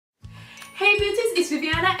Hey beauties, it's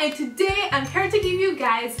Viviana and today I'm here to give you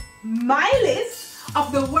guys my list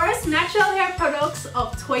of the worst natural hair products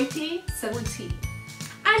of 2017.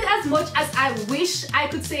 And as much as I wish I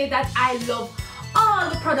could say that I love all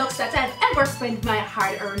the products that I've ever spent my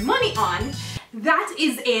hard-earned money on, that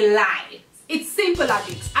is a lie. It's simple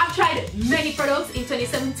logic. I've tried many products in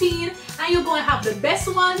 2017 and you're going to have the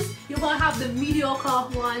best ones, you're going to have the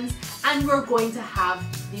mediocre ones, and we're going to have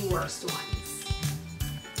the worst ones.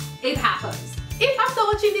 It happens. If after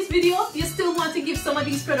watching this video you still want to give some of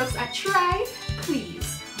these products a try,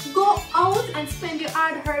 please go out and spend your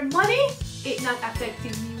hard-earned money. It's not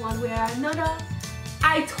affecting me one way or another.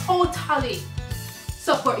 I totally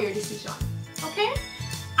support your decision. Okay?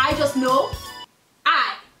 I just know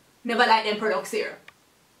I never like them products here.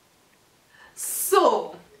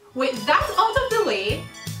 So, with that out of the way,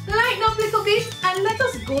 lighten up a little bit and let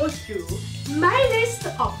us go through my list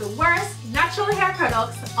of the worst natural hair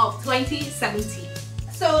products of 2017.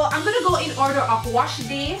 So I'm gonna go in order of wash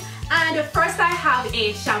day, and first I have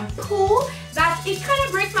a shampoo that it kind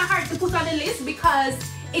of breaks my heart to put on the list because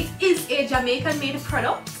it is a Jamaican made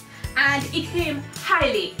product and it came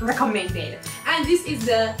highly recommended, and this is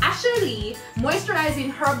the Asherlee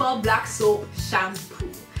Moisturizing Herbal Black Soap Shampoo.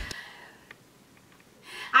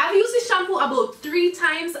 I've used this shampoo about 3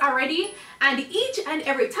 times already, and each and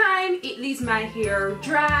every time it leaves my hair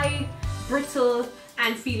dry, brittle,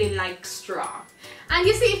 and feeling like straw. And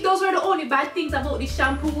you see, if those were the only bad things about this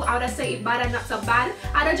shampoo, I would say it's bad and not so bad.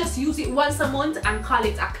 I'd just use it once a month and call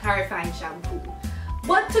it a clarifying shampoo.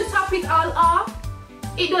 But to top it all off,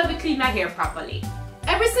 it don't even clean my hair properly.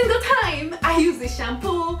 Every single time I use this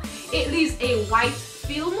shampoo, it leaves a white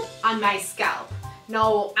film on my scalp.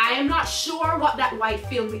 Now, I am not sure what that white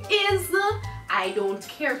film is. I don't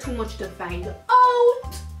care too much to find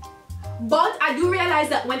out. But I do realize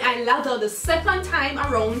that when I lather the second time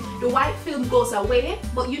around, the white film goes away.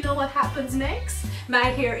 But you know what happens next? My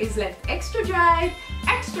hair is left extra dry,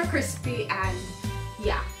 extra crispy, and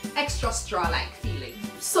yeah, extra straw-like feeling.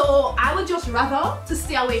 So I would just rather to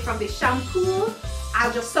stay away from the shampoo.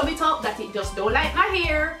 I'll just sum it up that it just don't like my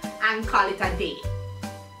hair and call it a day.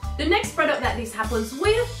 The next product that this happens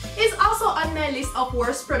with is also on my list of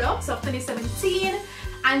worst products of 2017,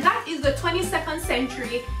 and that is the 22nd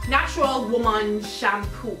Century Natural Woman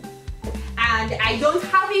Shampoo. And I don't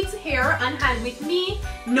have it here on hand with me.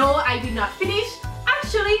 No, I did not finish.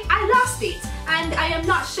 Actually, I lost it, and I am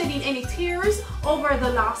not shedding any tears over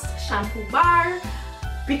the lost shampoo bar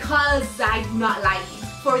because I do not like it.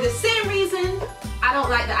 For the same reason, I don't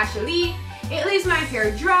like the Asherlee. It leaves my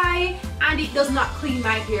hair dry and it does not clean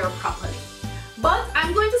my hair properly. But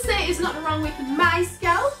I'm going to say it's nothing wrong with my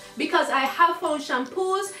scalp because I have found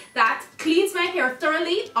shampoos that cleans my hair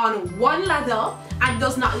thoroughly on one lather and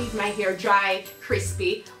does not leave my hair dry,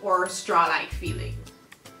 crispy, or straw-like feeling.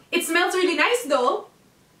 It smells really nice though.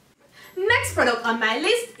 Next product on my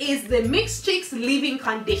list is the Mixed Chicks Leave-In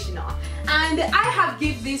Conditioner, and I have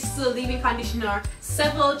given this leave-in conditioner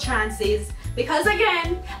several chances because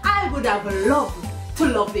again, I would have loved to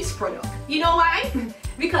love this product. You know why?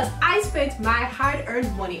 Because I spent my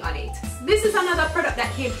hard-earned money on it. This is another product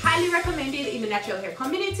that came highly recommended in the natural hair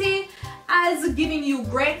community as giving you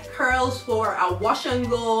great curls for a wash and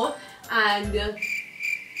go, and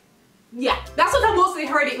yeah, that's what I mostly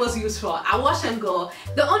heard it was used for, a wash and go.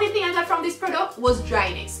 The only thing I got from this product was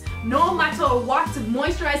dryness. No matter what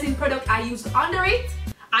moisturizing product I used under it,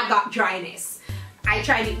 I got dryness. I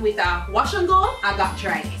tried it with a wash and go, I got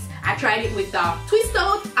dryness. I tried it with a twist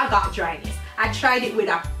out, I got dryness. I tried it with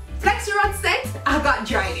a flex rod set, I got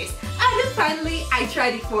dryness. And then finally, I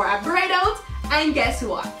tried it for a braid out, and guess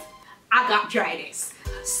what? I got dryness.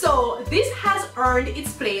 So this has earned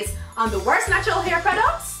its place on the worst natural hair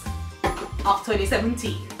products of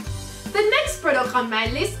 2017. The next product on my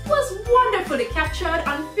list was wonderfully captured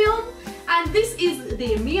on film, and this is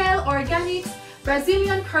the Mielle Organics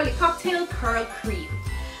Brazilian Curly Cocktail Curl Cream.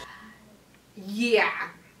 Yeah.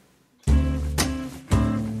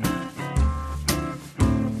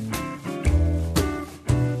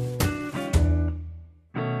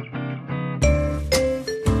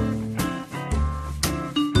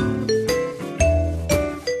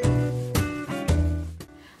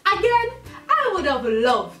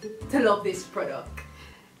 Loved to love this product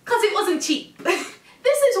because it wasn't cheap. This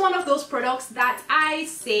is one of those products that I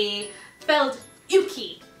say felt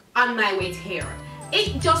icky on my wet hair.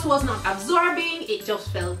 It just was not absorbing, it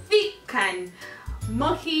just felt thick and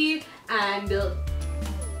mucky, and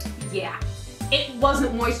yeah, it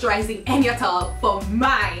wasn't moisturizing any at all for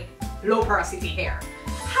my low porosity hair.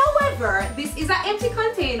 However, this is an empty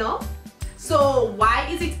container, So why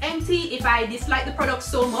is it empty if I dislike the product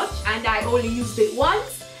so much and I only used it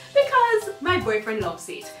once? Because my boyfriend loves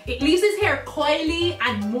it. It leaves his hair coily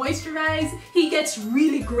and moisturized. He gets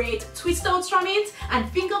really great twist outs from it and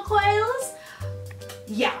finger coils.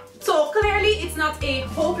 Yeah, so clearly it's not a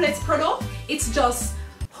hopeless product. It's just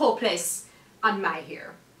hopeless on my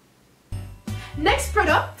hair. Next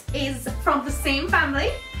product is from the same family,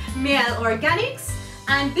 Mielle Organics,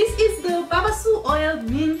 and this is the Babassu Oil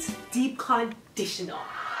Mint Deep Conditioner.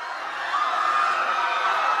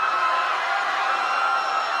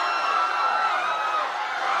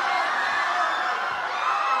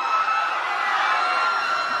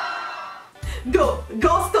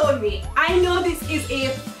 Don't stone me. I know this is a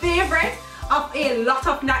favorite of a lot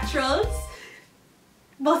of naturals,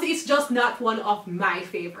 but it's just not one of my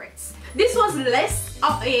favorites. This was less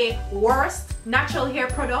of a worst natural hair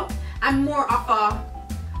product and more of a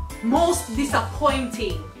most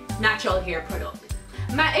disappointing natural hair product.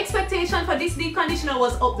 My expectation for this deep conditioner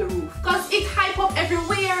was up the roof because it hype up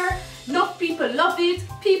everywhere. Enough people love it.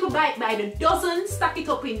 People buy it by the dozen, stack it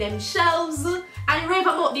up in them shelves, and rave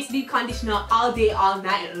about this deep conditioner all day, all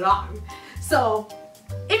night long. So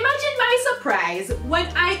imagine my surprise when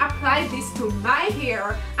I applied this to my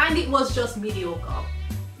hair and it was just mediocre.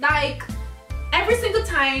 Like, every single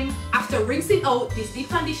time after rinsing out this deep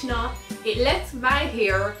conditioner, it left my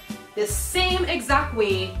hair the same exact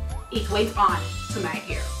way it went on to my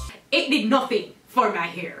hair. It did nothing for my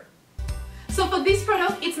hair. So for this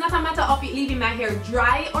product, it's not a matter of it leaving my hair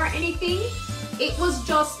dry or anything. It was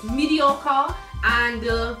just mediocre and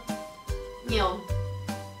you know,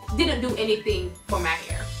 didn't do anything for my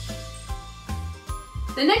hair.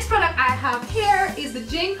 The next product I have here is the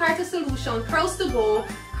Jane Carter Solution Curls to Go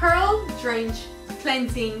Curl Drench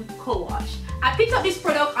Cleansing Co-Wash. I picked up this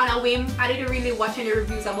product on a whim. I didn't really watch any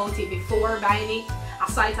reviews about it before buying it. I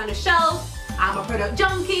saw it on the shelf. I'm a product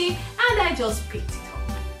junkie and I just picked it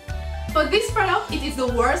up. For this product, it is the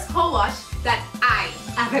worst co-wash that I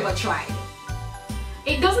have ever tried.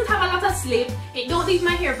 It doesn't have a lot of slip, it don't leave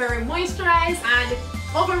my hair very moisturized, and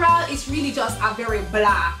overall it's really just a very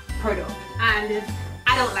blah product, and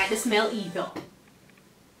I don't like the smell either.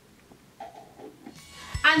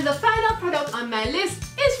 And the final product on my list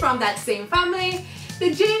is from that same family,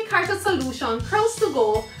 the Jane Carter Solution Curls to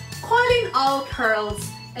Go Coiling All Curls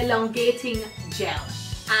Elongating Gel.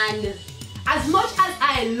 And as much as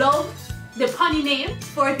I love the punny name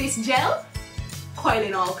for this gel,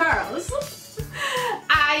 Coiling All Curls,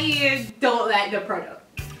 I don't like the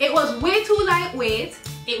product. It was way too lightweight,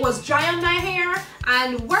 it was dry on my hair,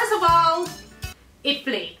 and worst of all, it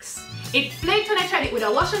flakes. It flaked when I tried it with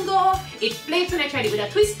a wash and go, it flaked when I tried it with a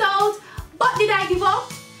twist out, but did I give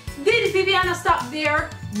up? Did Viviana stop there?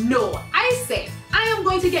 No. I said, I am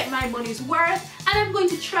going to get my money's worth and I'm going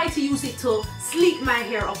to try to use it to sleek my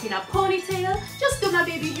hair up in a ponytail, just do my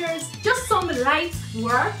baby hairs, just some light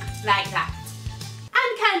work like that.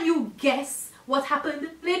 And can you guess what happened,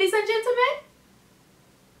 ladies and gentlemen?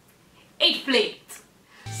 It flaked.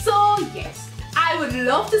 So yes, I would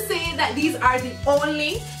love to say that these are the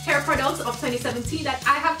only hair products of 2017 that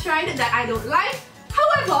I have tried that I don't like.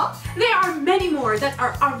 However, there are many more that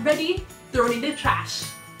are already thrown in the trash.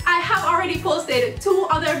 I have already posted 2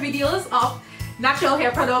 other videos of natural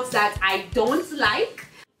hair products that I don't like.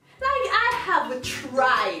 I have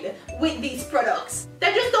tried with these products.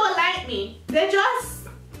 They just don't like me. They just...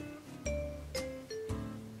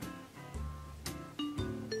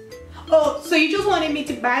 Oh, so you just wanted me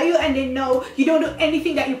to buy you and then no, you don't do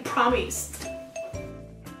anything that you promised.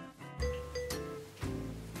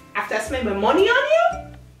 After I spend my money on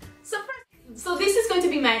you? So this is going to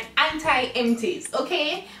be my anti-empties,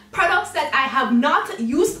 okay? Products that I have not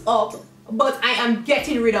used up, but I am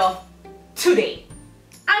getting rid of today.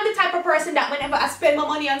 I'm the type of person that whenever I spend my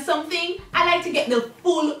money on something, I like to get the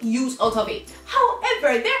full use out of it.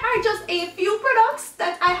 However, there are just a few products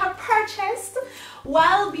that I have purchased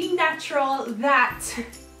while being natural that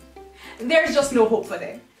there's just no hope for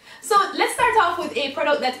them. So let's start off with a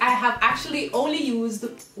product that I have actually only used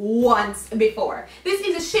once before. This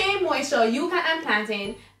is a Shea Moisture Yucca and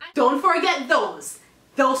Plantain. Don't forget those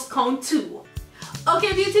count too.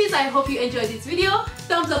 Okay beauties, I hope you enjoyed this video.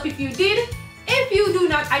 Thumbs up if you did. If you do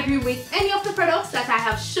not agree with any of the products that I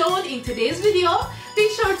have shown in today's video, be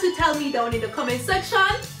sure to tell me down in the comment section.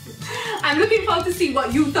 I'm looking forward to see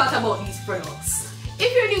what you thought about these products.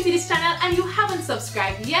 If you're new to this channel and you haven't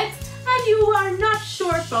subscribed yet, and you are not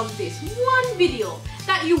sure from this one video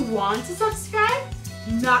that you want to subscribe,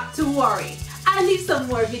 not to worry. I'll leave some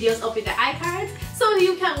more videos up in the iCards so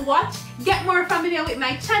you can watch, get more familiar with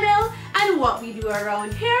my channel and what we do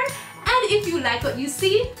around here, and And if you like what you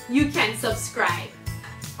see, you can subscribe.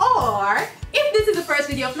 Or if this is the first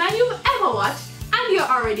video of mine you've ever watched and you're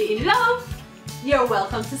already in love, you're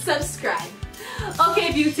welcome to subscribe.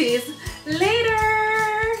 Okay, beauties, later.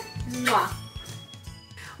 Mwah.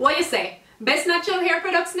 What you say? Best natural hair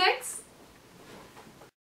products next?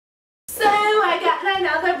 So I got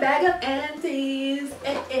another bag of empties.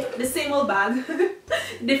 The same old bag,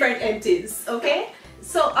 different empties, okay?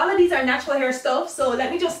 So all of these are natural hair stuff. So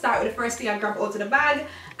let me just start with the first thing I grabbed out of the bag.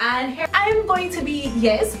 And here I'm going to be,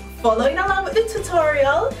 yes, following along with the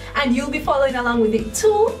tutorial, and you'll be following along with it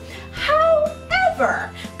too. However,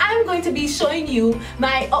 I'm going to be showing you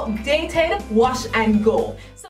my updated wash and go.